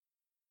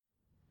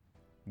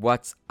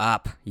What's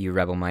up, you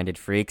rebel-minded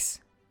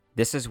freaks?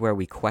 This is where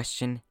we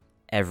question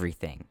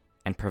everything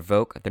and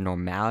provoke the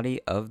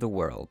normality of the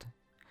world,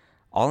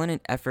 all in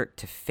an effort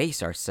to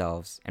face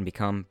ourselves and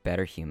become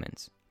better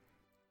humans.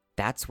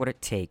 That's what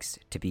it takes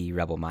to be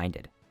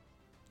rebel-minded.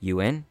 You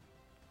in?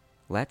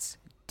 Let's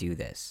do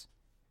this.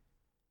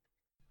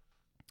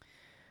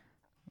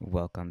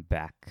 Welcome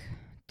back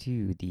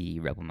to the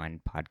Rebel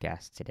Minded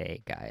podcast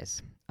today,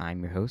 guys.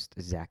 I'm your host,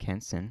 Zach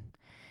Henson,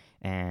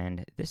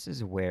 and this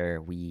is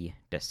where we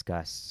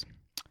discuss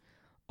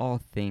all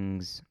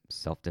things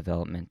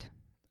self-development,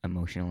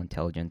 emotional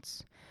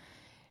intelligence,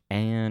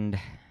 and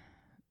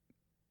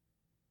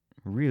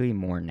really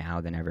more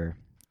now than ever,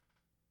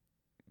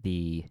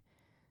 the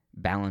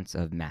balance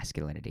of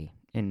masculinity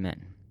in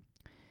men.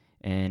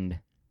 And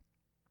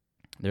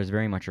there's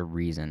very much a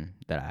reason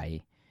that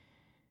I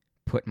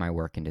put my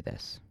work into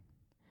this.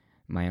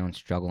 My own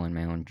struggle and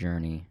my own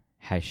journey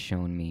has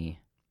shown me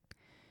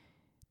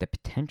the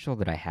potential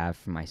that I have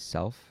for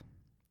myself,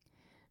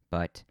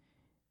 but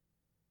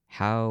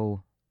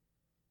how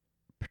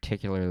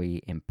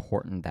particularly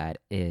important that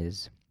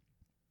is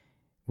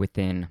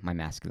within my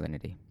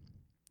masculinity.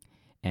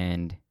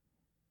 And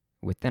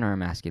within our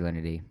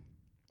masculinity,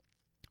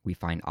 we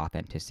find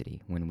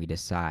authenticity when we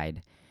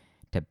decide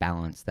to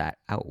balance that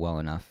out well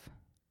enough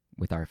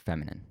with our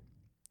feminine.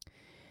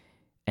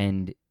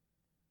 And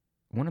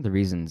one of the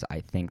reasons I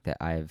think that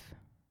I've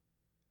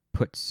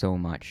put so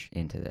much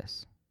into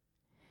this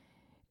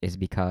is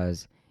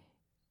because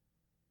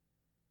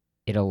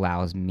it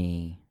allows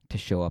me to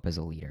show up as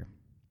a leader.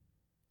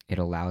 It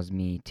allows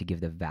me to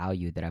give the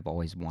value that I've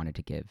always wanted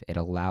to give. It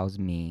allows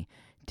me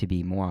to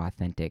be more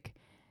authentic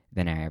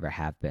than I ever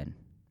have been.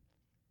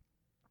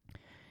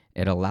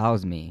 It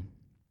allows me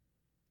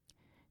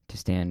to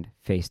stand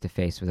face to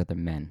face with other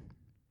men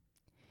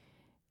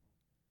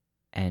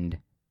and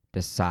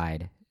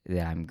decide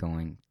that I'm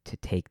going to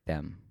take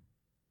them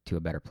to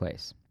a better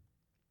place.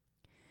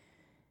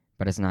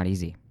 But it's not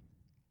easy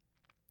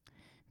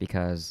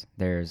because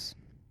there's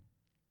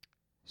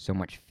so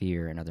much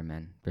fear in other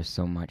men. There's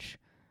so much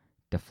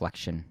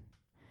deflection.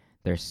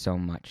 There's so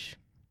much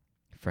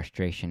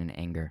frustration and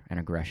anger and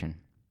aggression.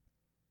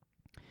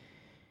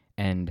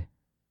 And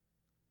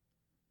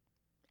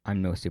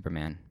I'm no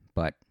Superman,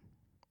 but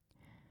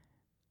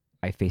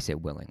I face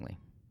it willingly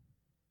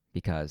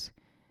because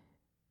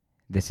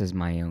this is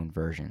my own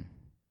version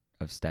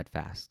of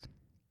steadfast.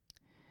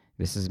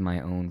 This is my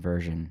own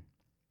version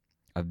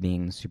of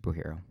being the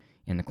superhero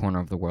in the corner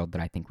of the world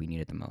that I think we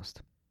need it the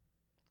most.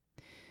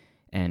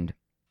 And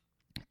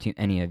to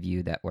any of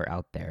you that were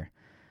out there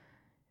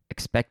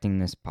expecting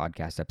this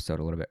podcast episode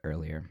a little bit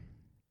earlier,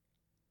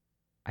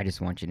 I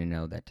just want you to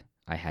know that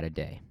I had a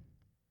day.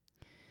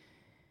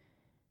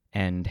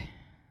 And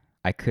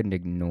I couldn't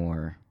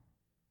ignore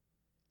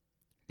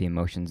the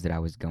emotions that I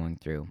was going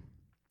through.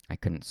 I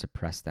couldn't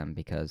suppress them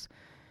because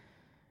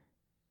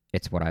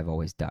it's what I've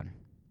always done.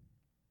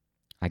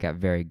 I got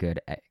very good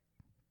at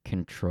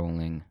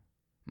controlling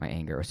my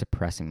anger or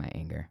suppressing my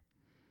anger.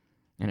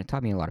 And it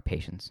taught me a lot of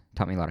patience,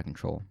 taught me a lot of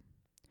control.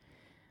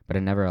 But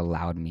it never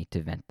allowed me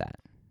to vent that.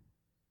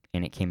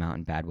 And it came out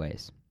in bad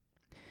ways.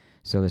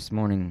 So this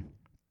morning,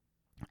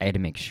 I had to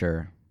make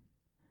sure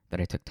that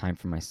I took time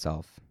for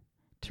myself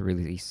to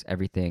release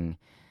everything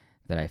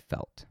that I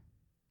felt.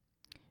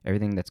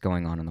 Everything that's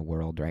going on in the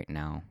world right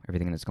now,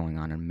 everything that's going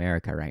on in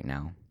America right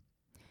now,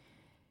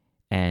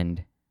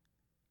 and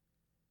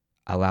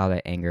allow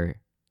that anger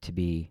to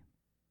be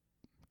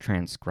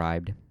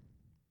transcribed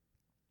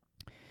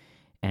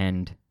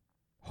and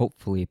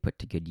hopefully put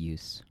to good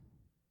use.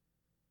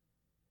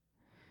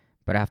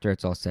 But after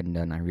it's all said and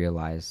done, I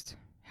realized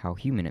how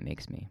human it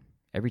makes me.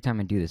 Every time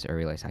I do this, I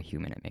realize how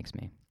human it makes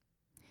me.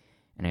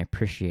 And I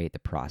appreciate the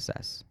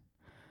process.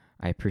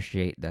 I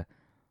appreciate the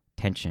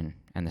tension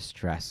and the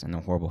stress and the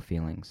horrible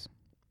feelings.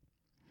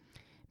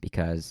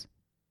 Because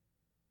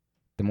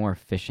the more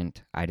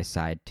efficient I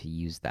decide to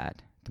use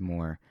that, the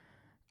more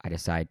I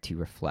decide to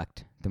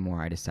reflect, the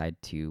more I decide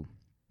to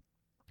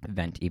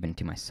vent even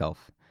to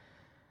myself,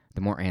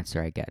 the more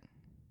answer I get,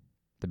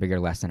 the bigger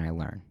lesson I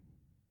learn,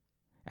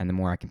 and the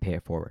more I can pay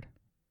it forward.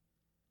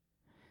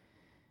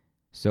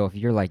 So if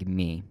you're like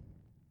me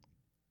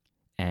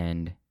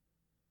and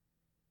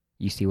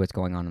you see what's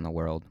going on in the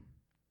world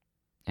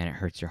and it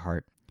hurts your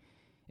heart,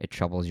 it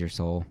troubles your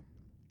soul,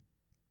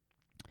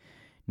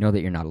 know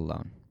that you're not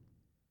alone.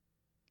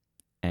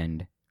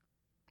 And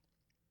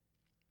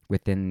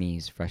within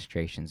these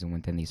frustrations and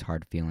within these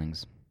hard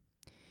feelings,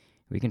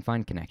 we can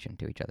find connection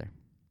to each other.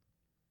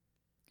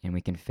 And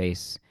we can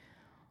face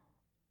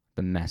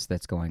the mess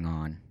that's going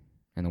on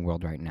in the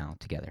world right now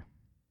together.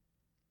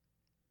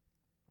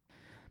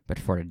 But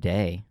for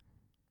today,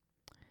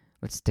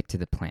 let's stick to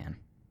the plan.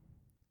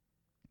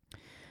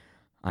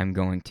 I'm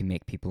going to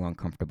make people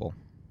uncomfortable.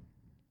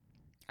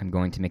 I'm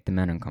going to make the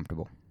men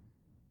uncomfortable.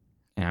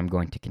 And I'm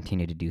going to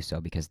continue to do so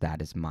because that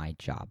is my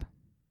job.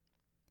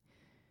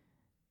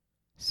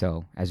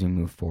 So, as we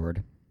move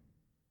forward,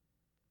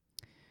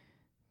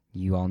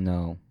 you all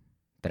know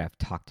that I've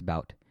talked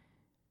about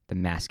the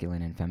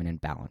masculine and feminine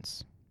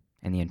balance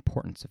and the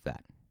importance of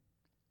that,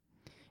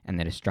 and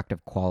the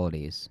destructive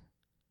qualities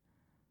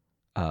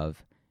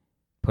of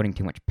putting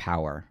too much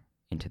power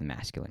into the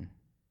masculine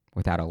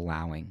without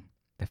allowing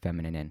the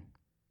feminine in.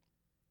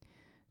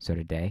 So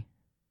today,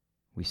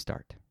 we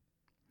start.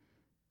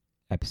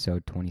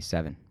 Episode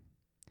 27,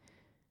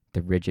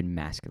 The Rigid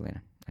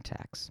Masculine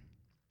Attacks.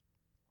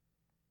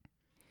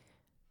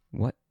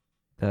 What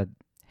the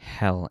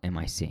hell am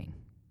I seeing?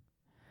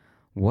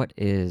 What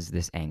is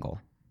this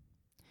angle?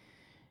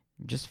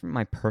 Just from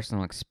my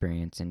personal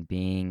experience and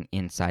being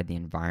inside the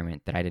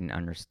environment that I didn't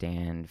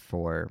understand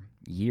for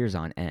years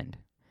on end,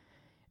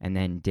 and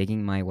then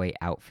digging my way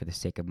out for the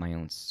sake of my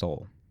own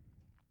soul,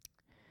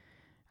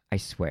 I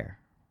swear,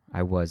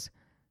 I was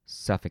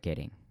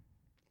suffocating.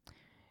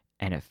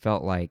 And it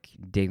felt like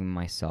digging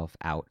myself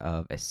out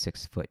of a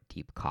 6-foot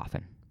deep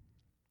coffin.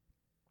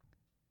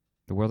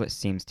 The world, it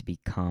seems to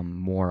become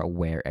more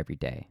aware every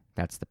day.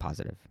 That's the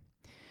positive.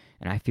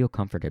 And I feel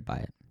comforted by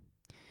it.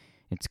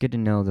 It's good to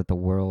know that the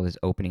world is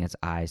opening its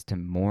eyes to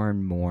more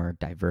and more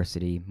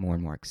diversity, more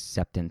and more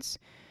acceptance,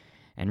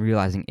 and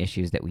realizing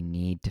issues that we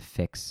need to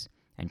fix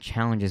and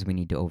challenges we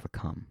need to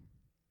overcome.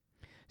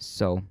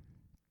 So,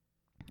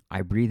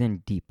 I breathe in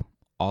deep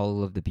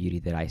all of the beauty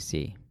that I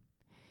see,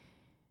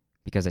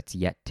 because it's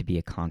yet to be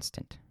a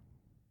constant.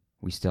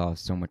 We still have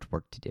so much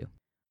work to do.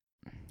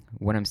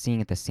 What I'm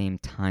seeing at the same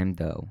time,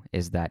 though,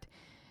 is that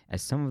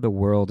as some of the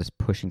world is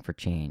pushing for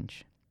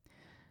change,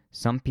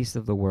 some piece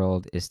of the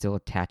world is still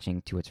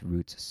attaching to its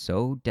roots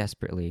so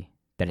desperately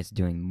that it's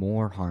doing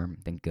more harm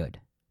than good.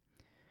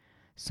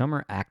 Some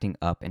are acting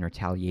up in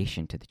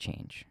retaliation to the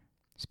change,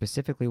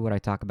 specifically what I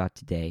talk about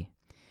today,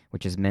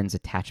 which is men's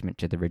attachment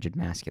to the rigid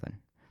masculine.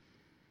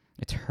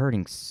 It's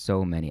hurting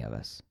so many of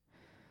us.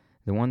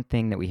 The one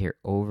thing that we hear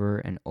over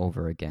and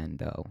over again,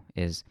 though,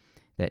 is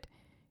that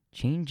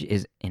change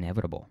is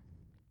inevitable.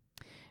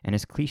 And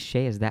as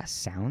cliche as that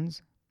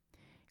sounds,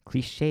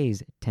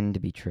 cliches tend to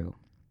be true.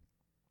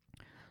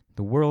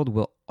 The world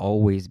will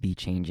always be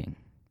changing.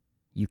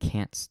 You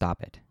can't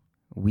stop it.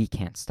 We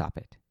can't stop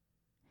it.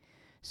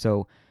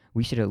 So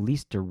we should at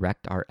least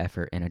direct our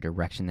effort in a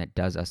direction that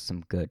does us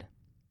some good.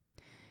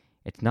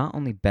 It's not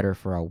only better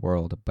for our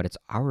world, but it's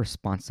our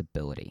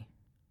responsibility.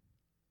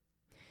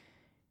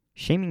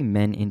 Shaming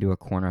men into a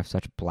corner of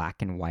such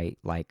black and white,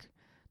 like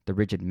the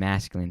rigid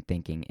masculine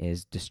thinking,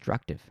 is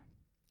destructive,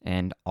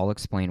 and I'll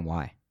explain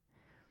why.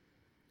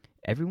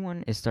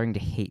 Everyone is starting to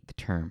hate the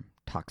term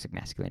toxic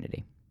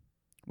masculinity,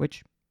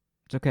 which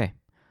it's okay.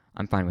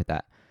 I'm fine with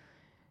that.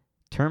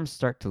 Terms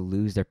start to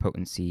lose their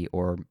potency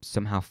or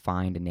somehow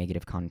find a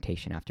negative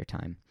connotation after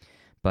time,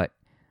 but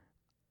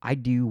I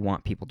do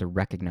want people to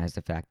recognize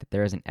the fact that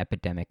there is an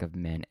epidemic of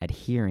men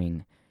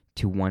adhering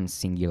to one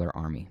singular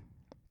army,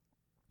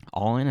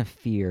 all in a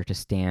fear to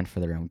stand for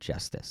their own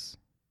justice,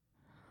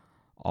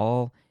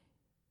 all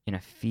in a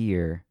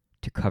fear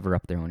to cover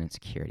up their own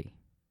insecurity.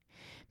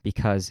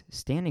 Because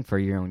standing for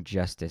your own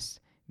justice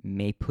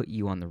may put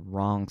you on the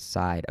wrong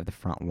side of the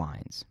front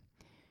lines,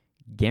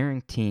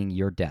 guaranteeing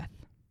your death.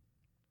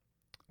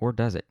 Or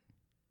does it?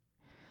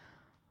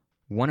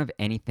 One of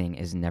anything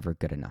is never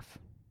good enough.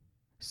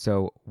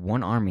 So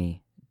one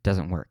army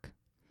doesn't work.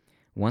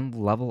 One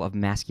level of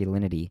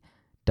masculinity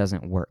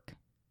doesn't work.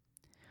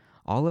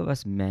 All of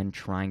us men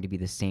trying to be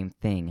the same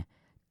thing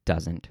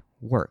doesn't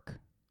work.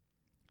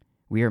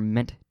 We are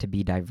meant to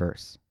be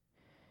diverse,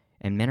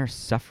 and men are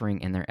suffering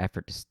in their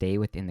effort to stay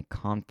within the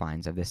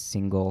confines of this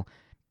single,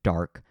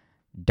 dark,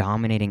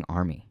 dominating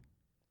army.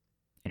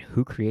 And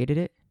who created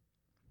it?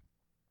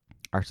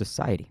 Our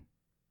society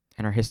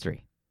and our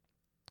history.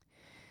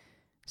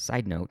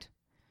 Side note,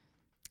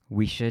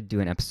 we should do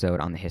an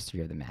episode on the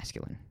history of the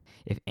masculine.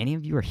 If any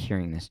of you are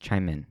hearing this,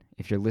 chime in.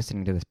 If you're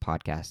listening to this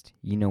podcast,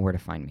 you know where to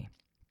find me.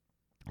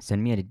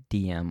 Send me a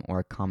DM or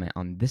a comment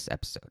on this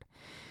episode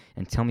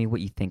and tell me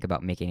what you think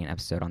about making an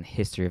episode on the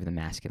history of the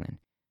masculine.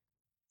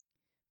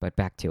 But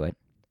back to it.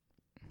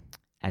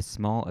 As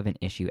small of an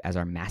issue as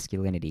our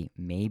masculinity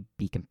may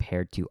be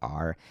compared to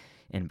our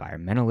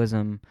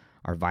environmentalism,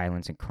 our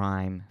violence and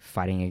crime,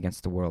 fighting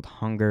against the world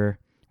hunger,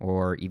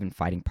 or even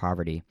fighting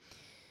poverty,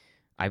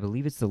 I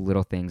believe it's the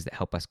little things that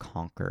help us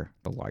conquer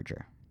the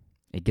larger.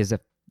 It gives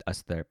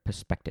us the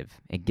perspective.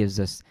 It gives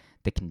us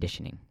the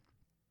conditioning.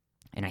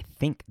 And I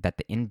think that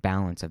the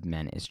imbalance of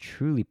men is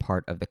truly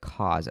part of the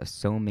cause of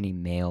so many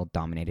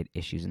male-dominated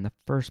issues in the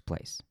first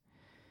place.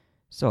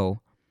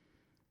 So,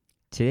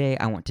 today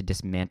I want to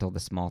dismantle the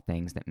small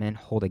things that men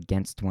hold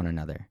against one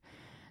another,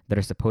 that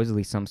are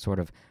supposedly some sort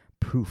of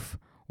proof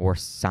or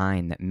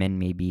sign that men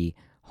may be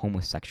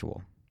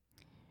homosexual,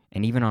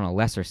 and even on a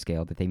lesser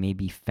scale that they may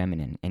be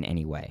feminine in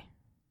any way.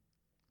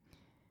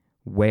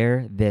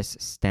 Where this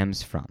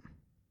stems from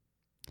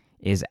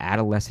is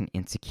adolescent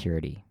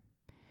insecurity.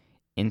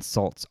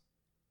 Insults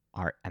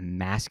are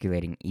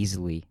emasculating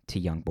easily to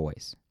young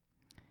boys,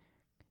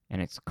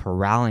 and it's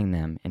corralling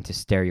them into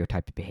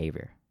stereotyped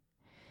behavior.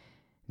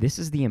 This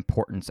is the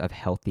importance of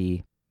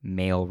healthy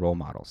male role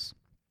models.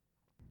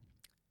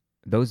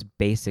 Those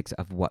basics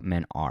of what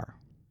men are,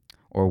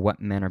 or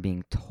what men are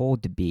being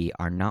told to be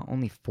are not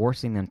only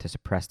forcing them to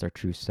suppress their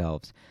true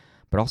selves,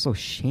 but also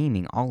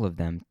shaming all of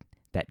them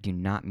that do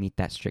not meet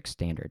that strict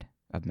standard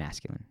of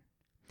masculine.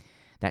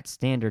 That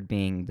standard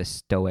being the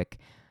stoic.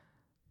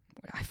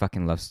 I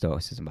fucking love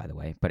stoicism, by the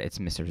way, but it's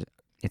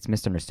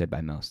misunderstood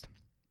by most.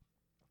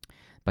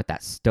 But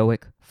that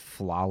stoic,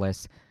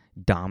 flawless,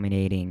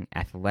 dominating,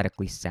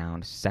 athletically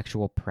sound,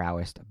 sexual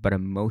prowess, but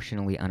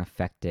emotionally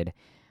unaffected,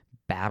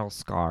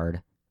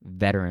 battle-scarred,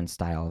 veteran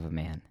style of a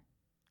man.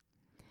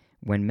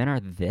 When men are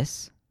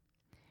this,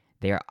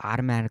 they are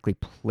automatically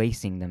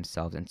placing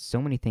themselves in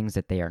so many things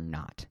that they are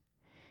not.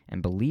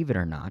 And believe it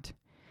or not,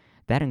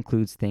 that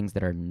includes things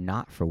that are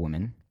not for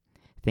women,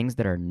 things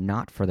that are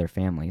not for their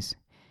families,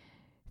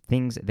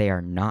 things they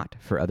are not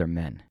for other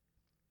men.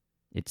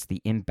 It's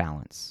the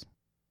imbalance.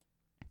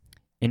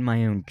 In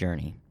my own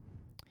journey,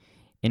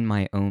 in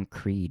my own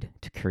creed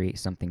to create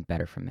something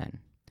better for men,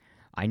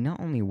 I not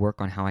only work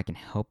on how I can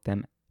help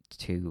them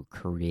to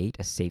create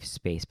a safe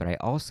space, but I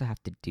also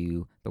have to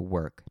do the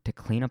work to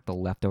clean up the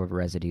leftover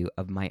residue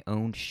of my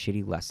own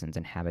shitty lessons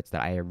and habits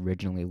that I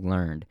originally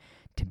learned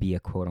to be a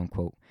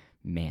quote-unquote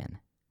man.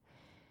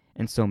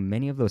 And so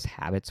many of those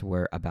habits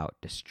were about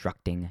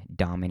destructing,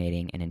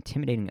 dominating, and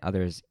intimidating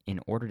others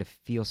in order to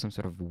feel some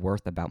sort of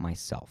worth about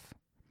myself,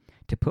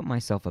 to put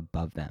myself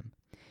above them.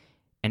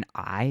 And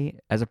I,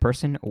 as a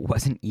person,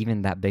 wasn't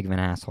even that big of an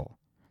asshole.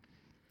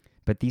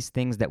 But these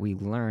things that we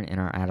learn in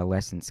our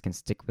adolescence can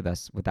stick with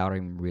us without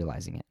even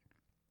realizing it.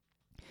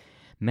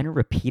 Men are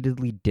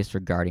repeatedly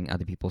disregarding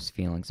other people's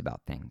feelings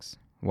about things,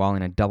 while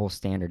in a double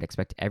standard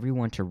expect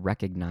everyone to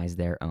recognize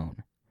their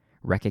own,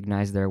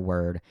 recognize their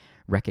word,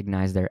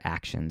 recognize their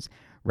actions,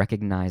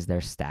 recognize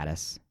their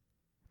status.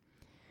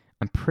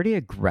 I'm pretty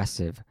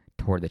aggressive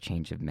toward the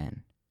change of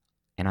men,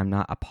 and I'm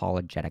not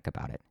apologetic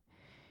about it.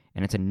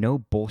 And it's a no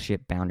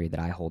bullshit boundary that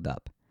I hold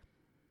up.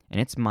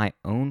 And it's my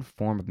own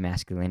form of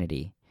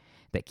masculinity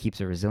that keeps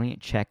a resilient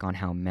check on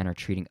how men are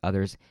treating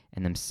others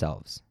and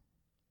themselves.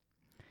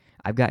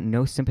 I've got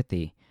no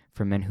sympathy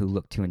for men who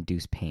look to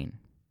induce pain.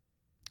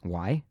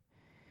 Why?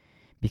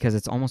 Because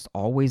it's almost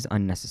always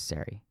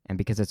unnecessary, and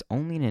because it's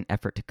only in an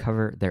effort to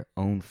cover their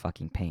own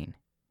fucking pain.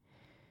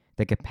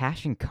 The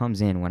compassion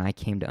comes in when I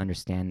came to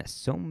understand that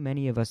so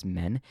many of us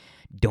men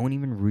don't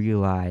even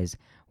realize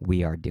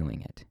we are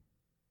doing it.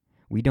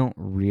 We don't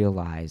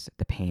realize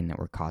the pain that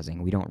we're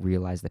causing. We don't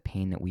realize the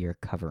pain that we are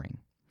covering.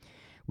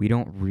 We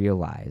don't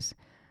realize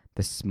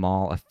the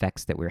small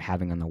effects that we're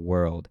having on the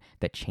world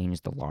that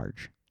change the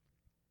large.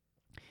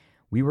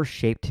 We were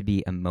shaped to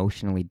be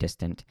emotionally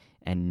distant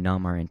and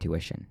numb our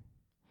intuition.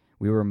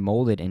 We were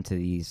molded into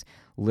these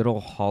little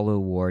hollow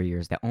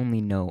warriors that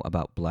only know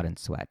about blood and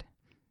sweat,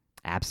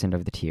 absent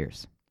of the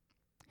tears.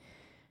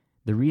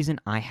 The reason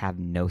I have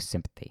no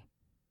sympathy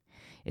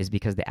is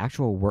because the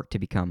actual work to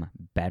become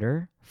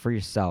better for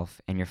yourself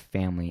and your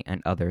family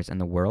and others in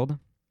the world,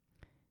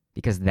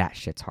 because that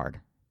shit's hard.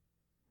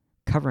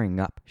 Covering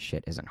up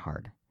shit isn't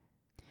hard.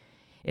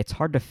 It's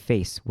hard to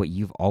face what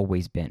you've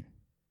always been.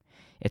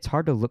 It's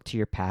hard to look to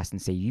your past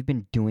and say you've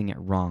been doing it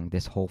wrong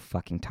this whole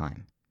fucking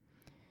time.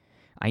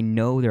 I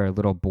know there are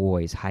little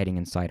boys hiding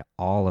inside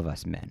all of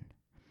us men.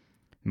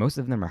 Most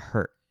of them are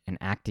hurt and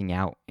acting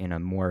out in a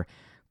more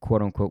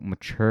quote-unquote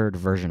matured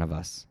version of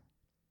us.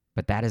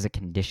 But that is a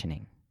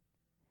conditioning.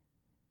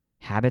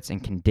 Habits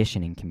and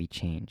conditioning can be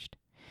changed.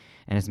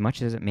 And as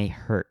much as it may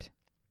hurt,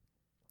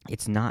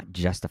 it's not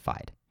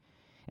justified.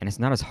 And it's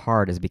not as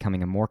hard as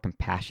becoming a more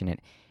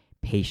compassionate,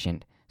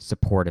 patient,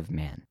 supportive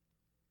man.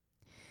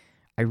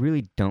 I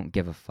really don't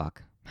give a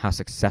fuck how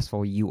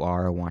successful you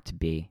are or want to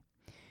be,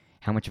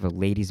 how much of a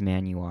ladies'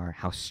 man you are,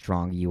 how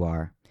strong you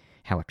are,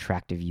 how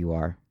attractive you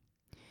are.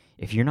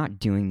 If you're not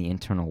doing the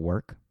internal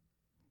work,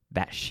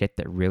 that shit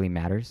that really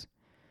matters,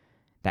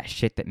 that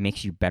shit that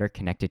makes you better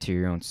connected to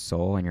your own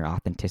soul and your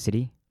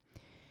authenticity,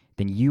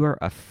 then you are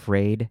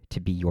afraid to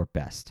be your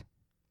best.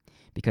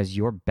 Because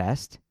your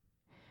best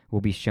will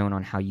be shown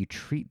on how you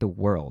treat the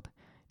world,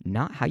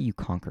 not how you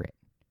conquer it.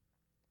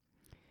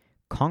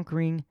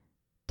 Conquering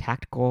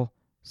tactical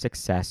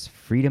success,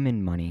 freedom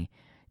and money,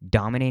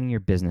 dominating your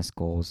business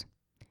goals,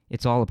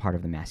 it's all a part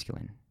of the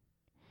masculine.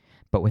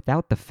 But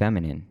without the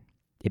feminine,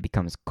 it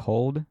becomes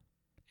cold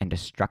and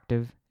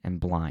destructive and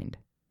blind.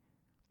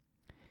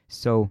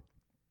 So,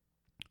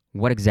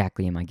 what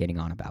exactly am I getting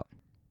on about?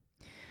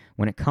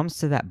 When it comes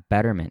to that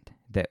betterment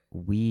that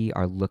we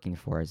are looking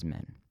for as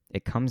men,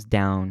 it comes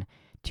down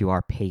to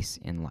our pace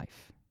in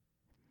life.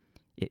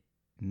 It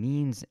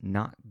means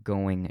not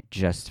going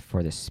just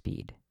for the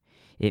speed.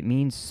 It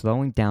means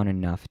slowing down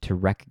enough to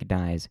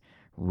recognize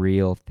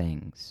real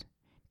things,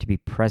 to be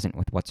present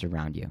with what's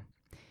around you.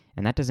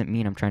 And that doesn't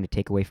mean I'm trying to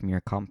take away from your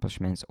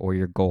accomplishments or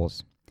your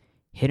goals.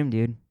 Hit them,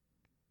 dude.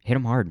 Hit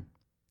them hard.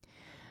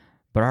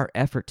 But our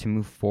effort to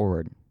move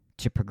forward,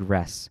 to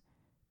progress,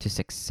 to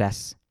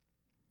success,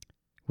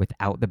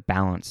 without the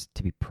balance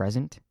to be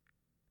present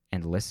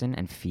and listen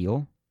and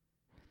feel,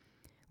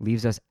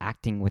 leaves us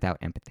acting without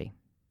empathy.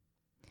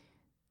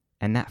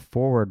 And that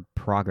forward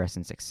progress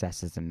and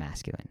success is the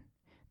masculine.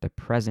 The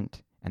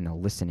present and the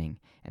listening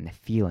and the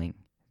feeling,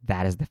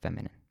 that is the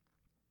feminine.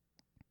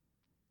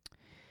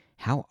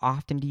 How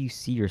often do you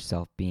see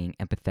yourself being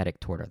empathetic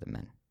toward other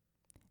men?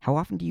 How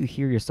often do you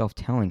hear yourself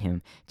telling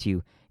him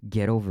to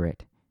get over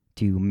it,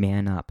 to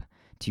man up,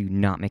 to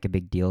not make a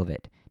big deal of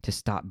it, to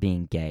stop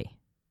being gay?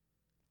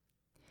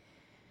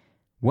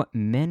 What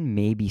men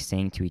may be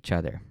saying to each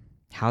other,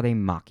 how they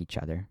mock each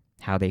other,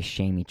 how they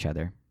shame each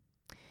other,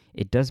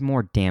 it does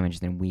more damage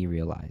than we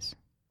realize.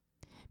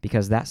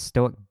 Because that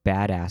stoic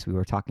badass we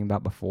were talking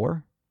about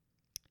before,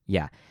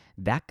 yeah,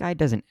 that guy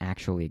doesn't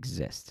actually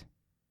exist.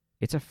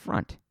 It's a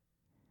front.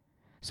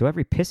 So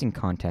every pissing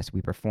contest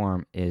we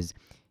perform is,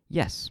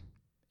 yes,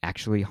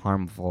 actually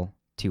harmful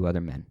to other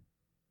men.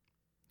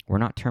 We're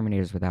not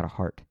Terminators without a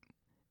heart.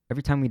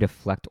 Every time we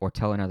deflect or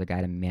tell another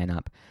guy to man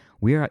up,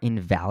 we are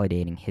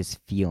invalidating his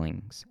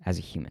feelings as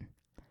a human.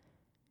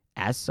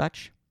 As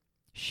such,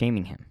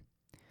 shaming him,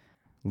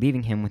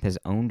 leaving him with his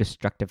own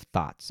destructive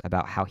thoughts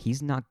about how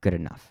he's not good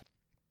enough.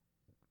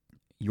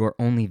 You're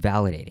only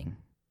validating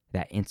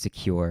that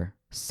insecure,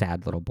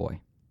 sad little boy.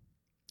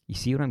 You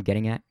see what I'm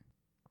getting at?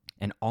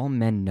 And all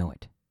men know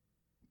it.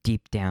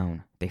 Deep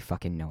down, they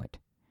fucking know it.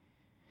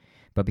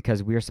 But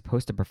because we are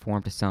supposed to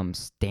perform to some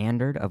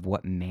standard of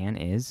what man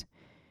is,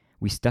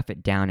 we stuff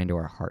it down into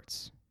our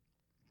hearts.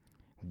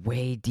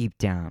 Way deep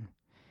down,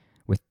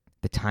 with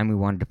the time we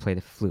wanted to play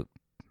the flute,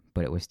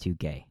 but it was too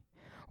gay.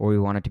 Or we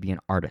wanted to be an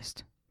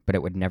artist, but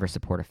it would never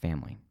support a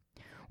family.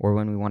 Or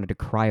when we wanted to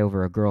cry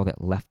over a girl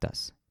that left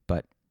us,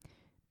 but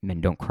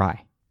men don't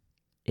cry.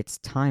 It's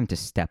time to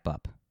step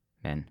up,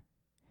 men.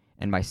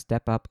 And by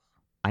step up,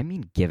 I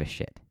mean give a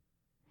shit.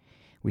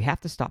 We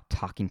have to stop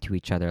talking to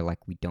each other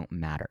like we don't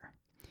matter.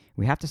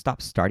 We have to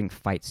stop starting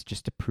fights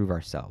just to prove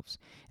ourselves.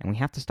 And we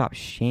have to stop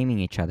shaming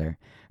each other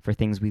for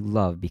things we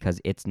love because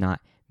it's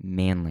not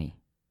manly.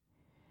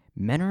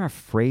 Men are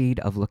afraid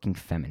of looking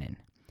feminine,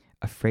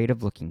 afraid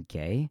of looking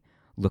gay,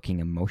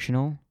 looking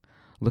emotional,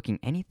 looking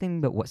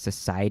anything but what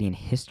society and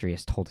history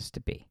has told us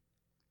to be.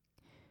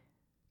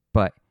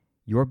 But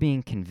you're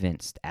being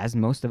convinced, as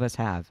most of us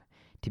have,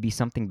 to be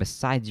something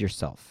besides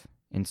yourself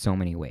in so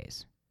many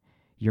ways.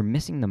 You're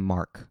missing the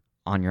mark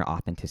on your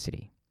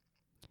authenticity.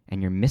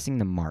 And you're missing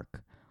the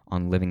mark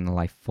on living the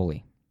life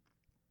fully.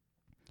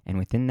 And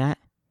within that,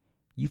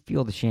 you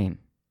feel the shame.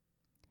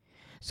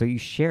 So you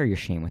share your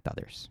shame with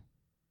others.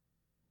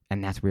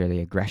 And that's where the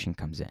aggression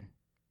comes in.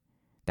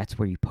 That's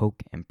where you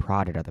poke and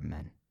prod at other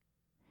men.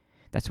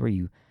 That's where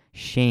you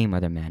shame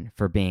other men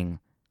for being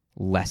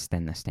less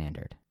than the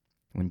standard,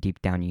 when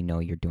deep down you know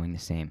you're doing the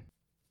same.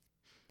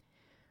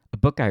 A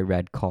book I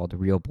read called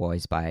Real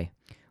Boys by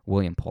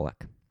William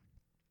Pollock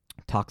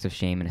talks of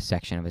shame in a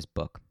section of his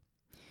book.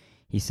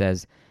 He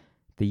says,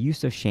 the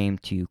use of shame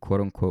to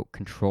quote-unquote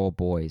control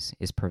boys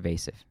is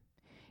pervasive.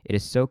 It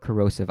is so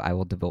corrosive I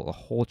will devote a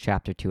whole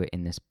chapter to it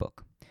in this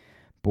book.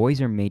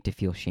 Boys are made to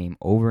feel shame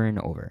over and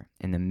over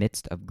in the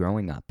midst of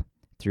growing up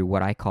through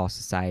what I call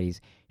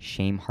society's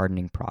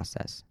shame-hardening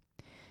process.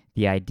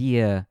 The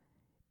idea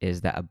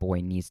is that a boy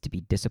needs to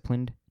be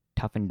disciplined,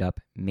 toughened up,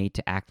 made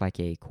to act like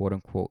a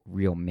quote-unquote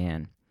real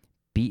man,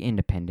 be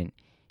independent,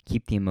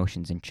 keep the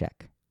emotions in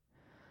check.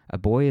 A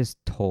boy is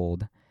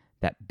told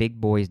that big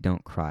boys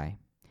don't cry,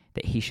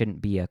 that he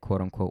shouldn't be a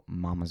quote-unquote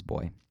mama's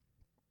boy.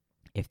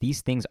 If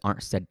these things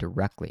aren't said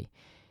directly,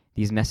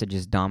 these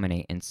messages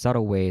dominate in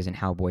subtle ways in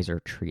how boys are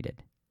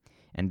treated,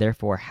 and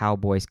therefore how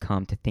boys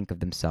come to think of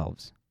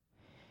themselves.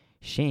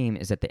 Shame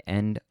is at the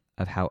end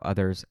of how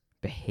others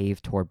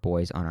behave toward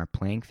boys on our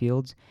playing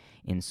fields,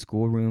 in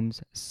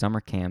schoolrooms,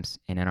 summer camps,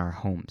 and in our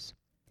homes.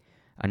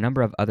 A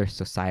number of other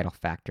societal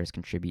factors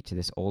contribute to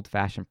this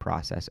old-fashioned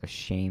process of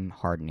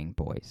shame-hardening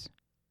boys.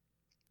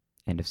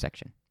 End of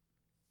section.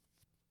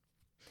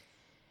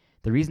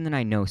 The reason that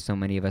I know so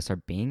many of us are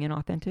being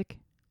inauthentic,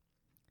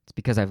 it's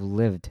because I've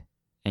lived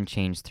and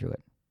changed through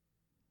it.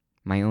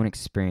 My own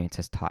experience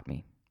has taught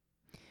me.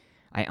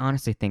 I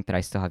honestly think that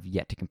I still have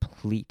yet to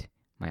complete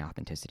my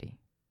authenticity.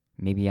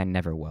 Maybe I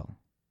never will.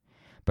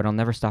 But I'll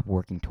never stop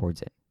working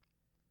towards it.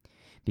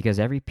 Because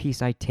every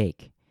piece I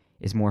take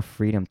is more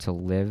freedom to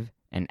live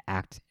and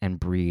act and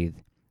breathe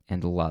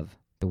and love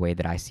the way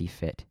that I see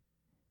fit.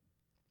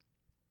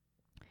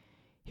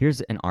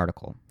 Here's an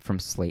article from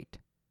Slate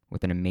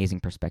with an amazing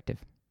perspective.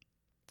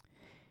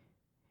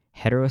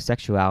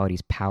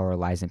 Heterosexuality's power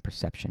lies in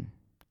perception,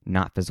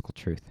 not physical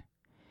truth.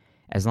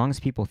 As long as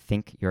people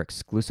think you're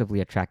exclusively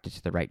attracted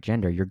to the right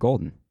gender, you're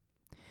golden.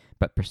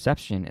 But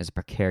perception is a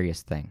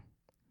precarious thing.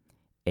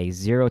 A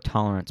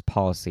zero-tolerance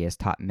policy has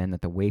taught men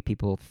that the way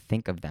people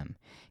think of them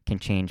can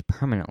change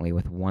permanently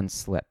with one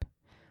slip,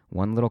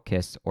 one little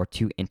kiss, or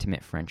too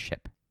intimate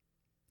friendship.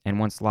 And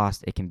once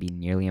lost, it can be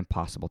nearly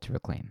impossible to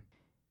reclaim.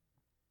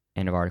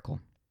 End of article.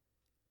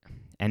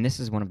 And this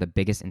is one of the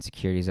biggest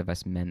insecurities of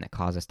us men that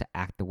cause us to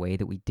act the way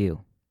that we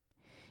do.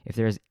 If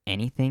there is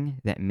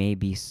anything that may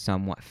be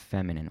somewhat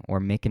feminine or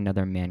make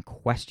another man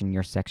question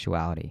your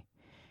sexuality,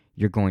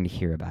 you're going to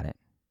hear about it.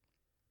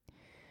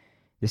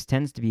 This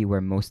tends to be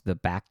where most of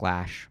the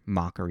backlash,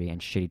 mockery,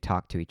 and shitty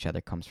talk to each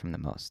other comes from the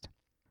most.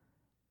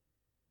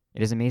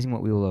 It is amazing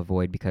what we will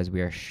avoid because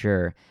we are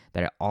sure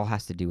that it all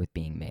has to do with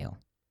being male.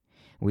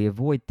 We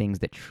avoid things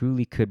that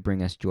truly could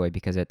bring us joy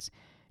because it's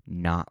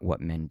not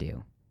what men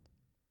do.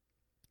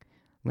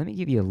 Let me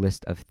give you a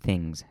list of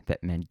things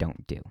that men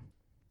don't do.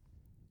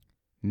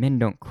 Men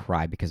don't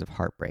cry because of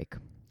heartbreak,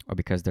 or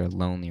because they're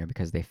lonely, or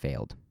because they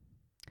failed.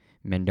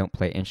 Men don't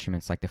play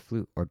instruments like the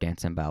flute or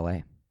dance in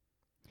ballet.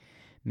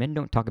 Men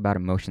don't talk about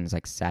emotions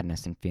like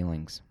sadness and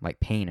feelings, like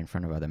pain, in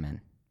front of other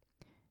men.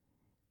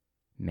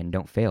 Men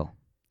don't fail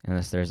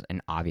unless there's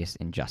an obvious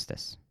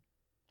injustice.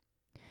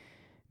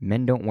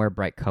 Men don't wear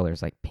bright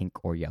colors like pink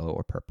or yellow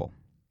or purple.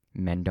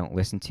 Men don't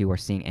listen to or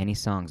sing any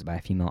songs by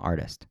a female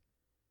artist.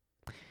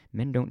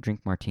 Men don't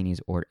drink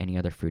martinis or any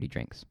other fruity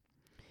drinks.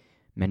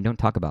 Men don't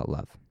talk about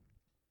love.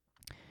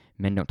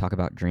 Men don't talk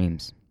about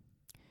dreams.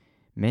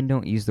 Men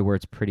don't use the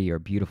words pretty or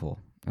beautiful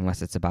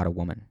unless it's about a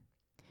woman.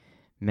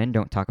 Men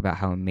don't talk about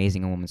how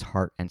amazing a woman's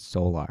heart and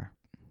soul are.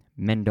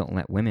 Men don't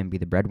let women be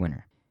the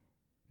breadwinner.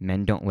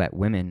 Men don't let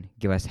women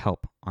give us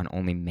help on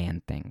only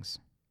man things.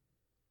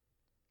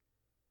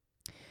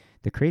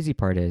 The crazy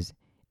part is,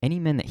 any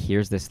man that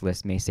hears this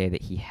list may say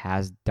that he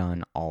has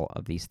done all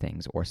of these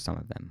things, or some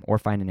of them, or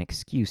find an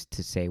excuse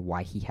to say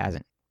why he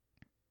hasn't.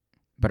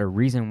 But a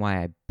reason why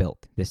I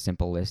built this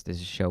simple list is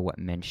to show what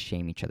men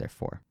shame each other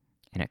for,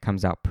 and it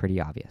comes out pretty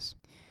obvious.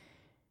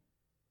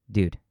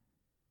 Dude,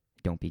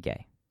 don't be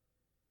gay.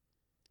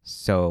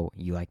 So,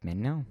 you like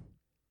men now?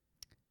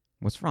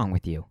 What's wrong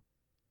with you?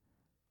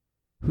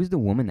 Who's the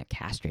woman that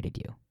castrated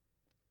you?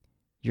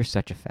 You're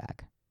such a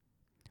fag.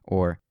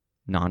 Or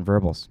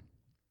nonverbals.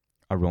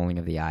 A rolling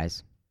of the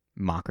eyes,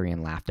 mockery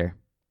and laughter,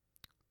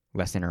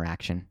 less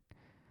interaction,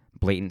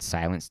 blatant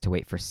silence to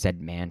wait for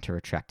said man to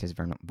retract his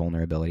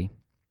vulnerability.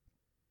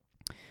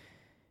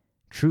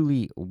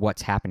 Truly,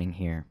 what's happening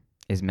here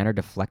is men are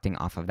deflecting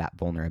off of that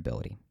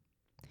vulnerability.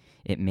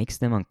 It makes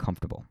them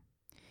uncomfortable.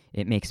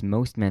 It makes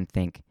most men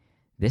think,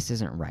 this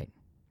isn't right,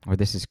 or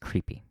this is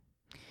creepy.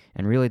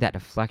 And really that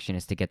deflection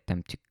is to get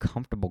them to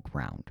comfortable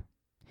ground,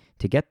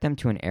 to get them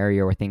to an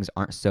area where things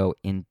aren't so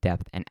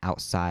in-depth and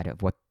outside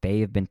of what they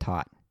have been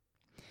taught.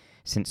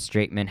 Since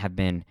straight men have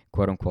been,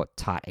 quote-unquote,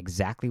 taught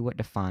exactly what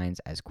defines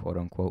as,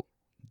 quote-unquote,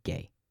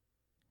 gay.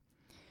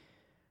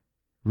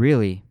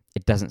 Really,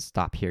 it doesn't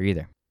stop here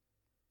either.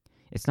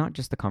 It's not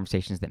just the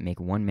conversations that make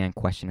one man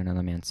question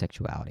another man's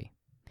sexuality.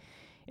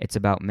 It's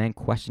about men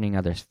questioning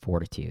others'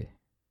 fortitude,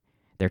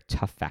 their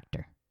tough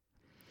factor.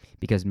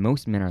 Because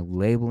most men are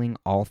labeling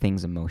all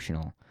things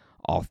emotional,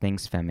 all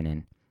things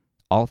feminine,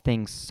 all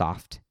things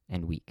soft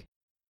and weak.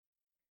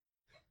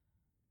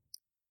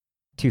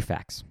 2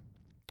 facts.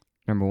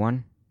 Number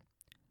 1,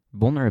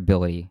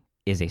 vulnerability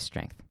is a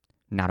strength,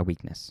 not a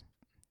weakness.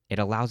 It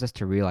allows us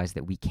to realize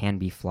that we can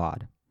be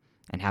flawed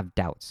and have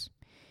doubts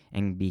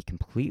and be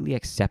completely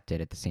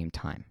accepted at the same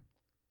time.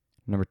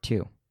 Number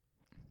 2,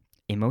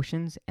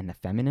 emotions and the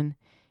feminine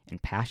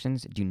and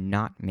passions do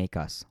not make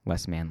us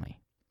less manly.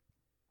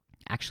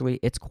 Actually,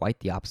 it's quite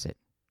the opposite.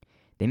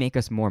 They make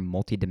us more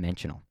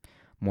multidimensional,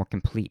 more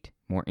complete,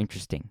 more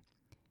interesting,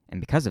 and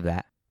because of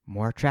that,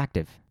 more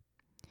attractive.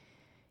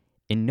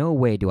 In no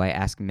way do I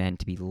ask men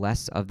to be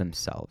less of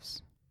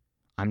themselves.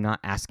 I'm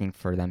not asking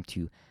for them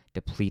to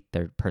deplete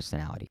their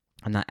personality.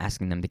 I'm not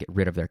asking them to get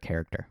rid of their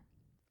character.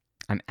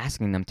 I'm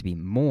asking them to be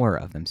more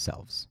of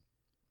themselves.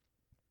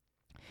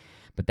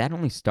 But that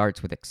only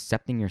starts with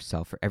accepting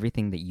yourself for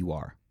everything that you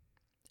are,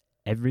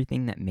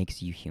 everything that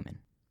makes you human.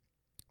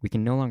 We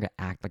can no longer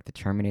act like the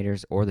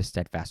Terminators or the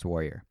Steadfast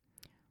Warrior.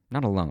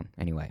 Not alone,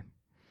 anyway.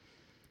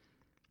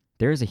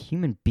 There is a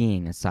human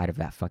being inside of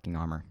that fucking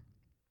armor,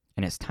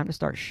 and it's time to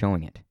start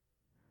showing it.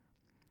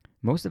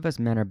 Most of us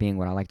men are being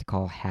what I like to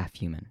call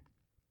half-human.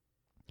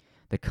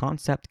 The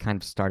concept kind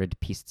of started to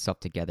piece itself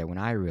together when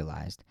I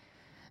realized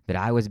that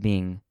I was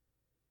being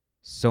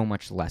so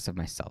much less of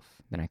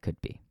myself than I could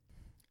be.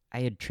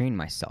 I had trained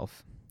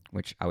myself,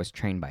 which I was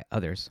trained by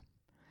others,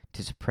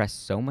 to suppress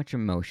so much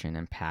emotion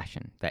and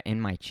passion that in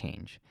my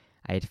change,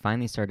 I had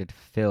finally started to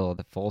feel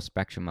the full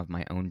spectrum of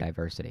my own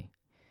diversity.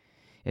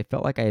 It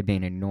felt like I had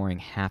been ignoring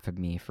half of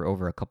me for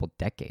over a couple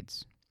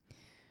decades.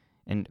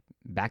 And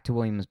back to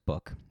William's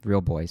book,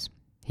 Real Boys,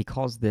 he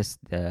calls this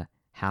the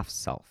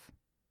half-self,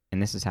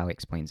 and this is how he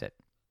explains it.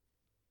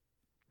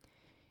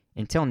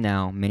 Until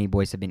now, many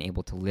boys have been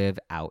able to live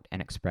out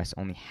and express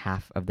only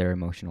half of their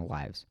emotional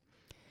lives.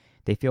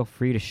 They feel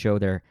free to show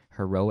their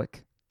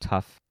heroic,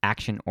 tough,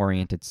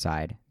 action-oriented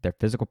side, their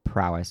physical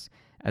prowess,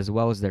 as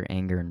well as their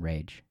anger and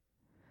rage.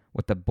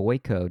 What the boy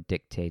code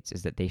dictates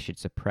is that they should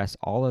suppress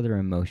all other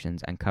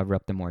emotions and cover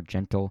up the more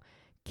gentle,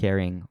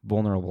 caring,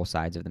 vulnerable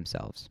sides of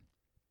themselves.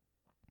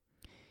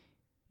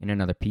 In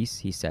another piece,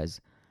 he says,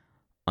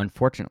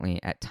 unfortunately,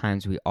 at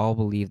times we all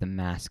believe the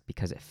mask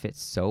because it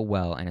fits so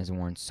well and is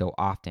worn so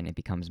often it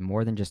becomes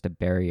more than just a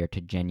barrier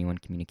to genuine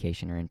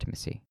communication or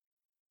intimacy.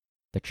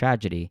 The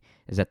tragedy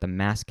is that the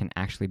mask can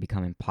actually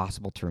become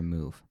impossible to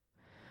remove,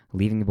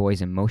 leaving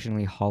boys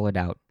emotionally hollowed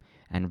out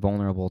and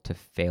vulnerable to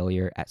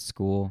failure at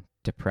school,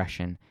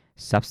 depression,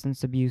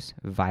 substance abuse,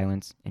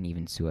 violence, and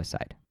even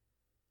suicide.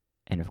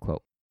 End of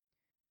quote.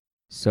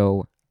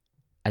 So,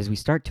 as we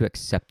start to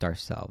accept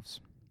ourselves,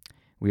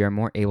 we are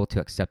more able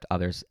to accept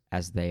others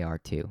as they are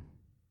too.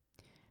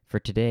 For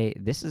today,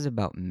 this is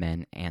about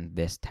men and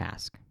this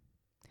task.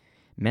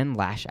 Men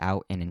lash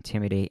out and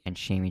intimidate and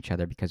shame each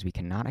other because we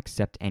cannot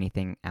accept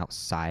anything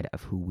outside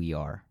of who we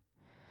are.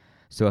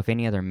 So if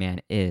any other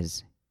man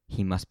is,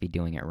 he must be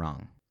doing it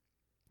wrong.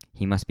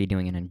 He must be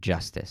doing an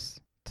injustice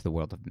to the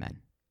world of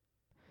men.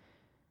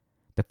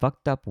 The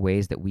fucked up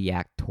ways that we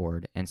act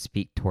toward and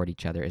speak toward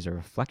each other is a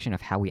reflection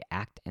of how we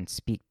act and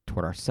speak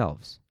toward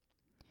ourselves.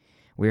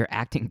 We are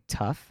acting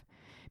tough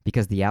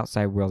because the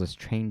outside world has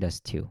trained us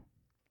to.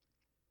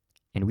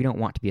 And we don't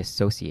want to be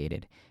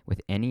associated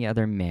with any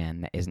other man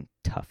that isn't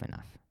tough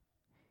enough.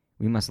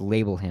 We must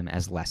label him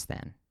as less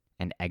than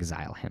and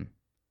exile him.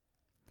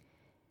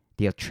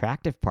 The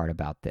attractive part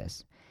about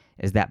this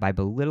is that by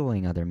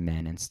belittling other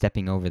men and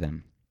stepping over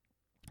them,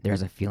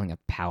 there's a feeling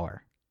of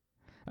power,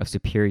 of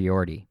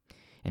superiority,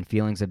 and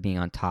feelings of being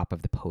on top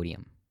of the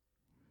podium.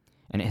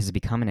 And it has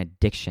become an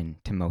addiction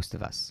to most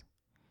of us.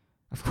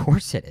 Of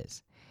course it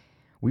is.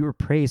 We were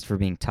praised for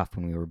being tough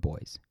when we were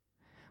boys.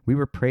 We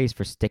were praised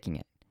for sticking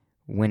it,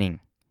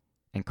 winning,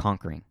 and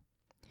conquering.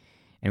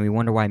 And we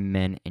wonder why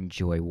men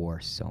enjoy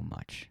war so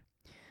much.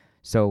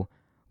 So,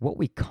 what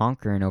we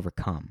conquer and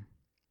overcome,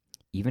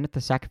 even at the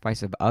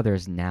sacrifice of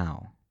others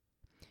now,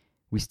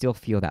 we still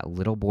feel that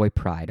little boy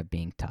pride of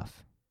being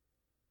tough.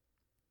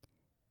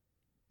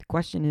 The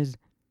question is,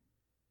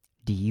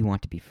 do you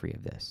want to be free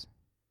of this?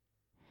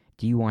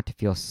 Do you want to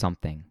feel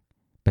something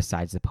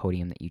besides the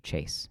podium that you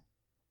chase?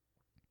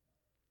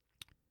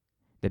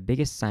 The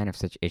biggest sign of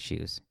such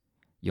issues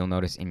you'll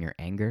notice in your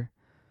anger,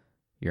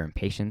 your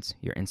impatience,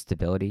 your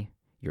instability,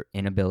 your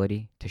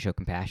inability to show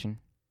compassion.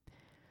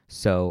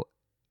 So,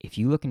 if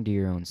you look into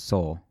your own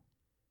soul,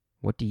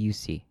 what do you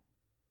see?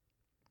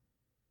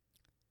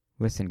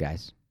 Listen,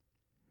 guys,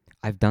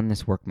 I've done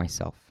this work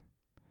myself,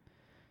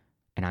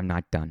 and I'm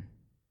not done.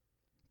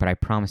 But I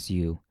promise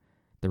you,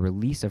 the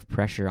release of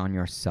pressure on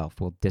yourself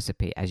will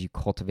dissipate as you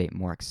cultivate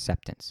more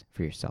acceptance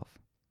for yourself.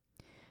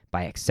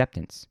 By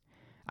acceptance,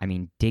 I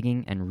mean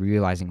digging and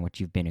realizing what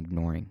you've been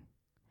ignoring,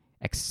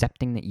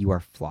 accepting that you are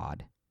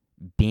flawed,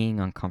 being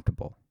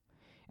uncomfortable,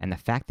 and the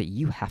fact that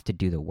you have to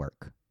do the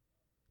work.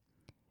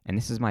 And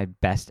this is my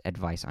best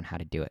advice on how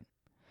to do it.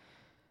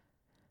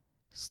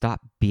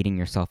 Stop beating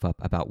yourself up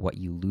about what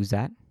you lose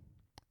at,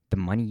 the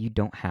money you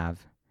don't have,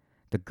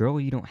 the girl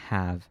you don't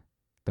have,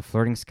 the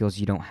flirting skills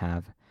you don't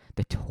have,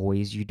 the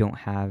toys you don't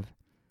have,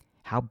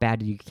 how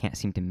bad you can't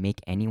seem to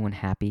make anyone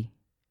happy,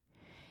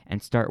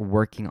 and start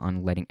working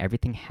on letting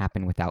everything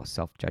happen without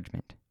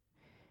self-judgment.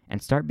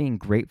 And start being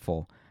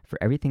grateful for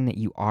everything that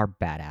you are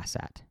badass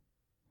at.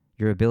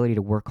 Your ability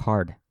to work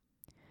hard,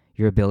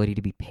 your ability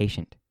to be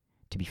patient,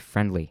 to be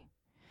friendly,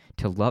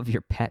 to love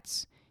your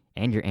pets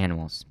and your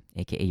animals,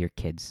 aka your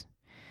kids,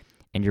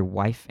 and your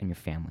wife and your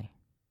family.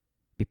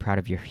 Be proud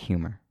of your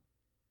humor.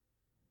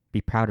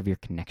 Be proud of your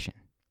connection.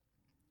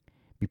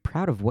 Be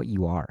proud of what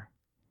you are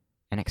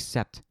and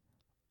accept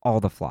all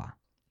the flaw.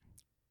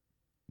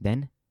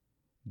 Then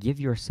give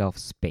yourself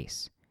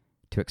space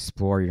to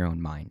explore your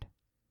own mind.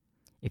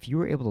 If you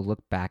were able to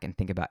look back and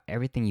think about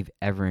everything you've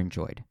ever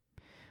enjoyed,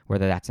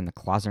 whether that's in the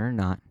closet or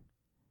not,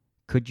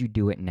 could you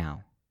do it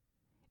now?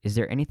 Is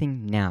there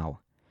anything now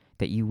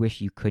that you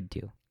wish you could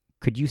do?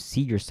 Could you see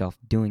yourself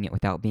doing it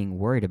without being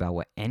worried about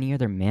what any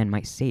other man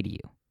might say to you?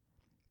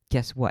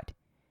 Guess what?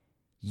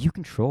 You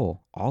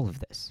control all of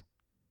this.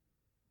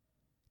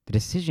 The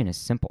decision is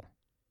simple.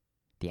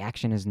 The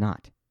action is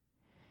not.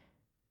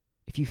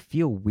 If you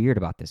feel weird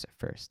about this at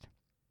first,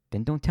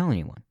 then don't tell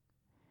anyone.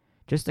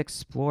 Just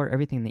explore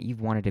everything that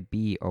you've wanted to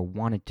be or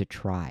wanted to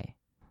try.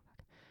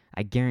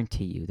 I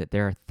guarantee you that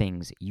there are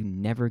things you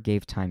never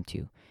gave time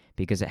to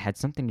because it had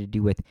something to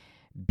do with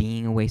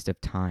being a waste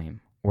of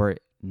time or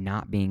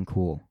not being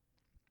cool.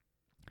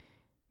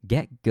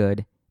 Get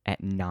good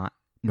at not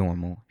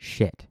normal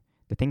shit.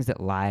 The things that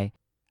lie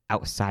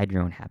outside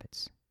your own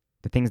habits.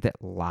 The things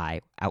that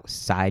lie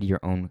outside your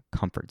own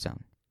comfort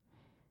zone.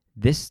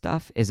 This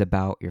stuff is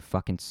about your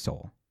fucking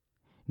soul,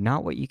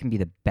 not what you can be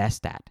the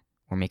best at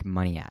or make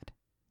money at.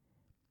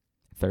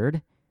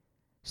 Third,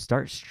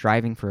 start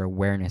striving for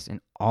awareness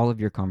in all of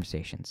your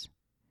conversations.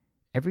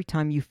 Every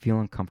time you feel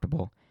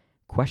uncomfortable,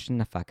 question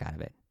the fuck out of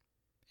it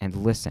and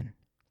listen.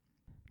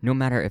 No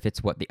matter if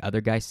it's what the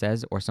other guy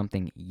says or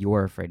something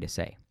you're afraid to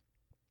say.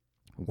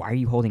 Why are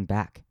you holding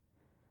back?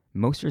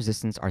 Most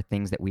resistance are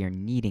things that we are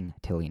needing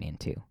to lean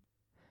into.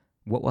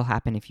 What will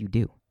happen if you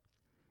do?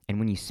 And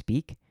when you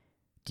speak,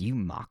 do you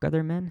mock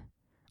other men?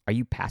 Are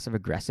you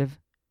passive-aggressive?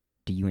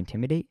 Do you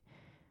intimidate?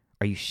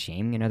 Are you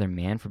shaming another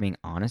man for being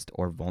honest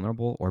or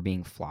vulnerable or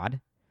being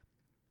flawed?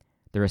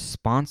 The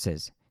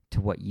responses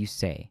to what you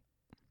say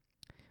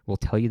will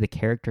tell you the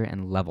character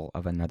and level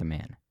of another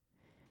man.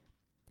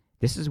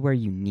 This is where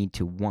you need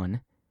to,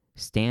 1,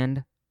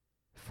 stand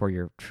for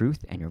your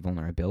truth and your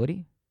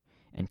vulnerability,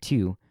 and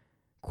 2,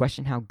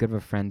 question how good of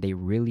a friend they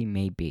really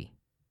may be.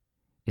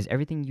 Is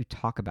everything you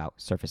talk about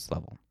surface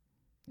level?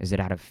 Is it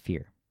out of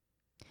fear?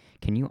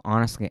 Can you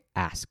honestly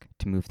ask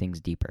to move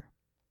things deeper?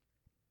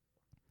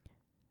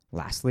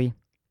 Lastly,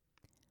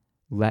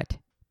 let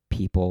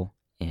people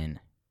in.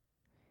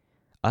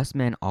 Us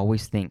men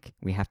always think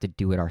we have to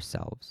do it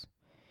ourselves,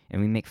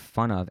 and we make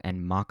fun of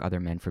and mock other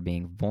men for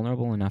being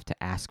vulnerable enough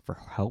to ask for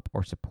help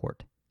or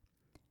support.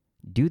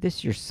 Do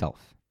this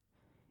yourself.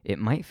 It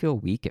might feel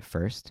weak at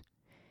first,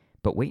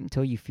 but wait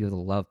until you feel the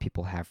love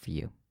people have for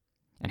you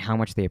and how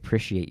much they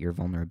appreciate your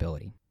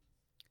vulnerability.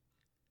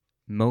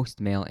 Most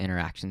male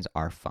interactions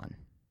are fun,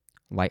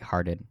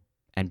 lighthearted,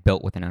 and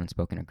built with an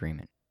unspoken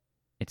agreement.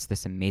 It's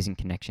this amazing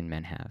connection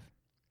men have.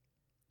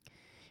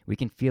 We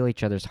can feel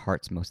each other's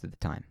hearts most of the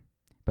time,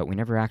 but we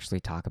never actually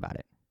talk about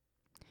it.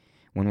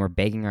 When we're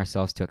begging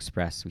ourselves to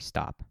express, we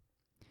stop,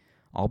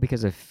 all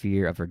because of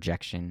fear of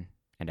rejection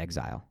and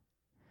exile.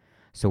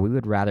 So we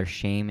would rather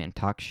shame and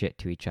talk shit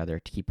to each other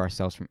to keep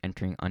ourselves from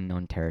entering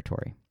unknown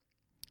territory.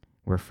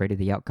 We're afraid of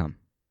the outcome.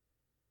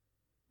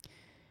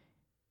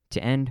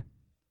 To end,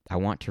 I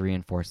want to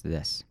reinforce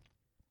this.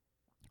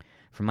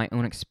 From my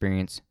own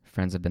experience,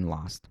 friends have been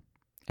lost,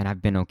 and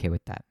I've been okay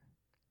with that.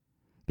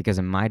 Because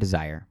in my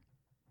desire,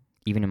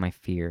 even in my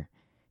fear,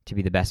 to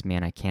be the best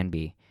man I can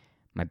be,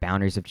 my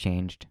boundaries have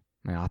changed,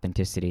 my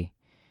authenticity,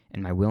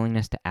 and my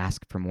willingness to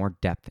ask for more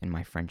depth in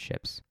my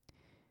friendships.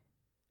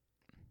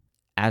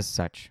 As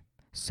such,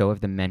 so have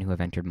the men who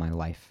have entered my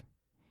life.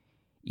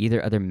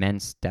 Either other men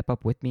step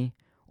up with me,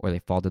 or they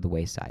fall to the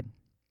wayside,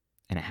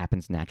 and it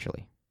happens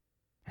naturally.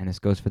 And this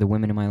goes for the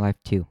women in my life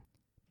too.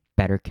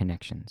 Better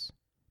connections,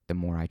 the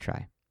more I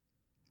try.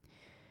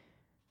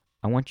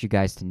 I want you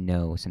guys to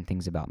know some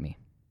things about me.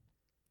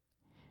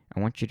 I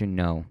want you to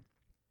know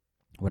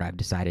what I've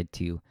decided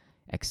to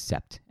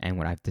accept and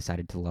what I've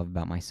decided to love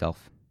about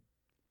myself.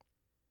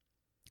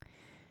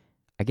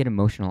 I get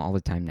emotional all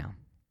the time now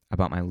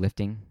about my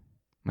lifting,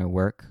 my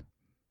work,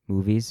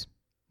 movies,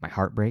 my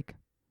heartbreak.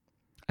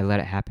 I let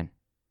it happen,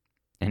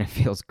 and it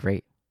feels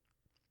great.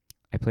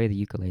 I play the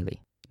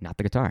ukulele, not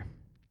the guitar.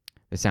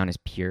 The sound is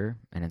pure,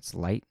 and it's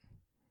light,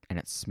 and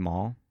it's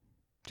small,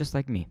 just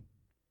like me.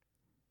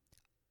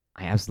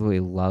 I absolutely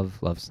love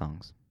love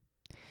songs.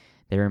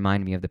 They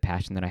remind me of the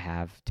passion that I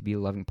have to be a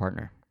loving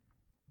partner.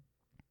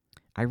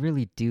 I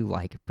really do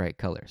like bright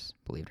colors,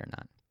 believe it or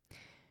not.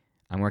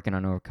 I'm working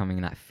on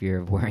overcoming that fear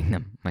of wearing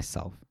them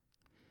myself.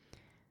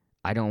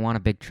 I don't want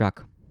a big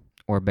truck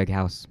or a big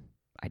house.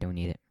 I don't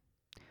need it.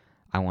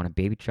 I want a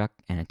baby truck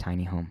and a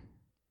tiny home.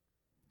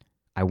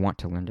 I want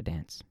to learn to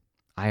dance.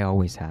 I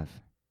always have.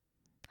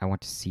 I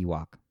want to sea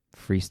walk,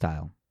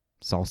 freestyle,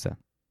 salsa.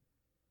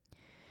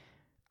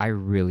 I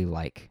really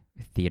like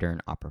theater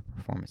and opera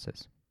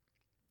performances.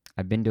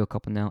 I've been to a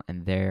couple now,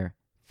 and they're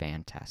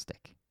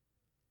fantastic.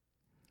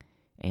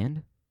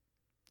 And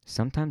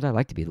sometimes I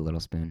like to be the little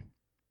spoon.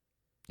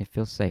 It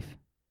feels safe.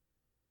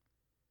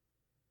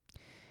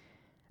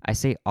 I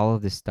say all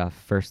of this stuff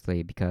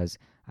firstly because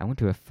I want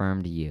to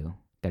affirm to you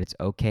that it's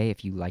okay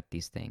if you like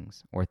these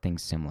things or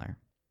things similar.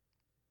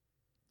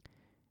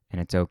 And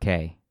it's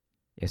okay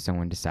if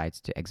someone decides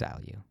to exile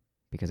you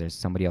because there's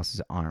somebody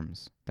else's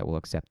arms that will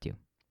accept you.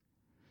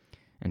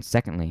 And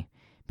secondly,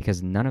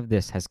 because none of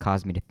this has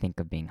caused me to think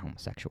of being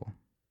homosexual.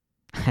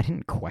 I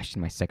didn't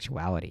question my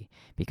sexuality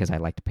because I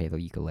like to play the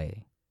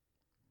ukulele.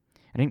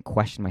 I didn't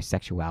question my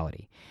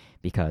sexuality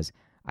because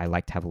I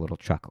like to have a little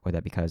truck or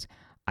that because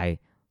I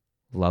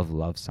love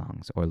love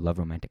songs or love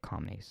romantic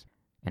comedies.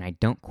 And I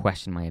don't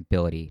question my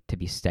ability to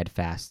be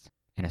steadfast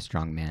and a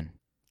strong man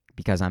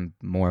because I'm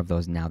more of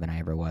those now than I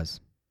ever was.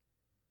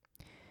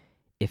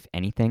 If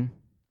anything,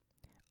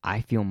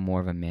 I feel more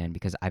of a man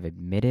because I've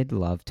admitted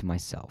love to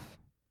myself.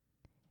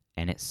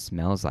 And it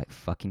smells like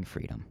fucking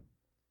freedom.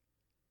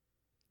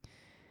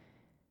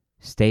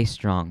 Stay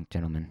strong,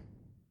 gentlemen.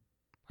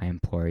 I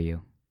implore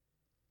you.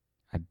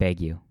 I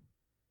beg you.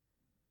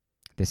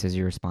 This is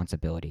your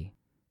responsibility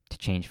to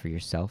change for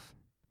yourself,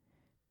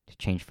 to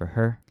change for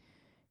her,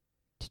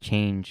 to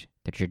change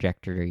the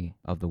trajectory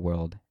of the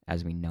world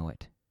as we know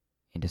it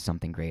into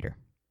something greater.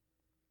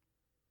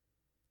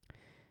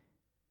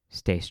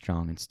 Stay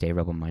strong and stay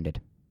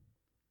rebel-minded.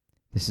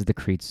 This is the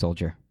Creed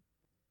Soldier.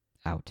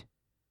 Out.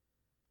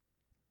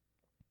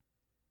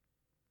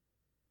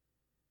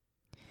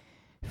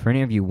 For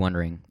any of you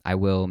wondering, I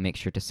will make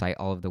sure to cite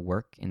all of the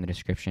work in the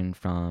description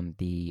from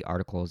the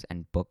articles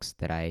and books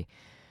that I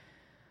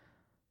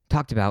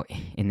talked about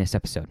in this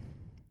episode.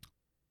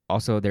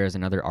 Also, there is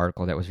another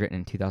article that was written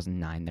in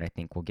 2009 that I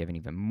think will give an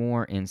even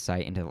more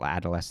insight into the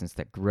adolescents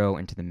that grow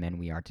into the men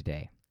we are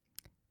today,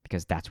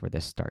 because that's where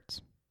this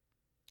starts.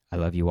 I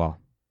love you all.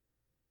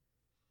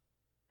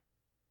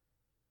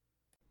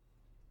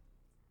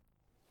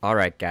 All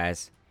right,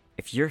 guys.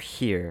 If you're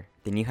here,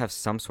 then you have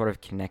some sort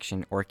of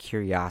connection or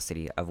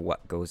curiosity of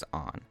what goes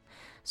on.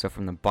 So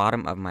from the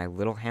bottom of my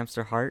little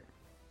hamster heart,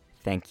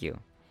 thank you.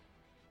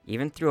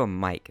 Even through a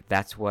mic,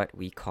 that's what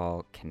we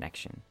call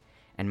connection.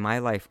 And my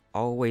life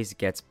always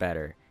gets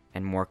better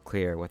and more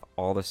clear with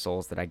all the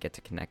souls that I get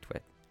to connect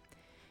with.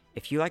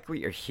 If you like what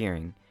you're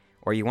hearing,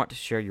 or you want to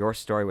share your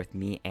story with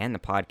me and the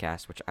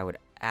podcast, which I would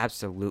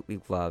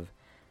absolutely love,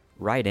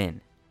 write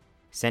in.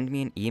 Send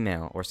me an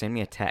email or send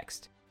me a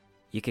text.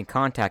 You can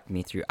contact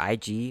me through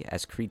IG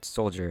as Creed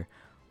Soldier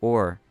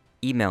or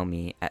email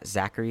me at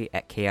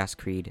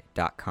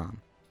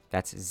zachary@chaoscreed.com.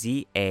 That's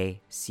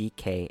ZACKARY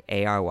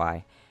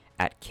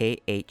at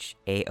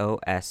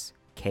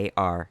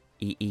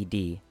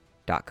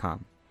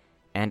KHAOSKREED.com.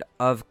 And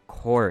of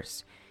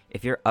course,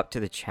 if you're up to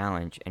the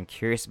challenge and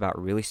curious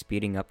about really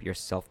speeding up your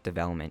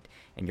self-development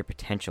and your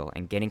potential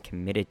and getting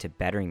committed to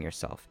bettering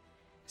yourself,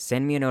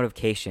 send me a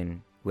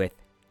notification with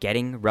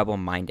Getting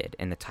Rebel-Minded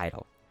in the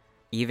title.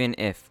 Even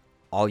if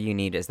all you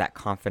need is that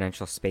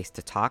confidential space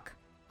to talk,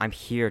 I'm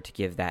here to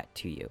give that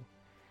to you.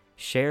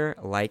 Share,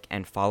 like,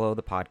 and follow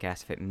the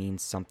podcast if it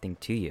means something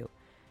to you.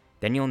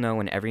 Then you'll know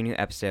when every new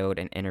episode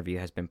and interview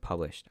has been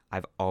published.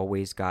 I've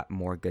always got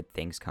more good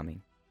things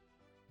coming.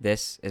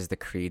 This is the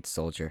Creed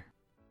Soldier.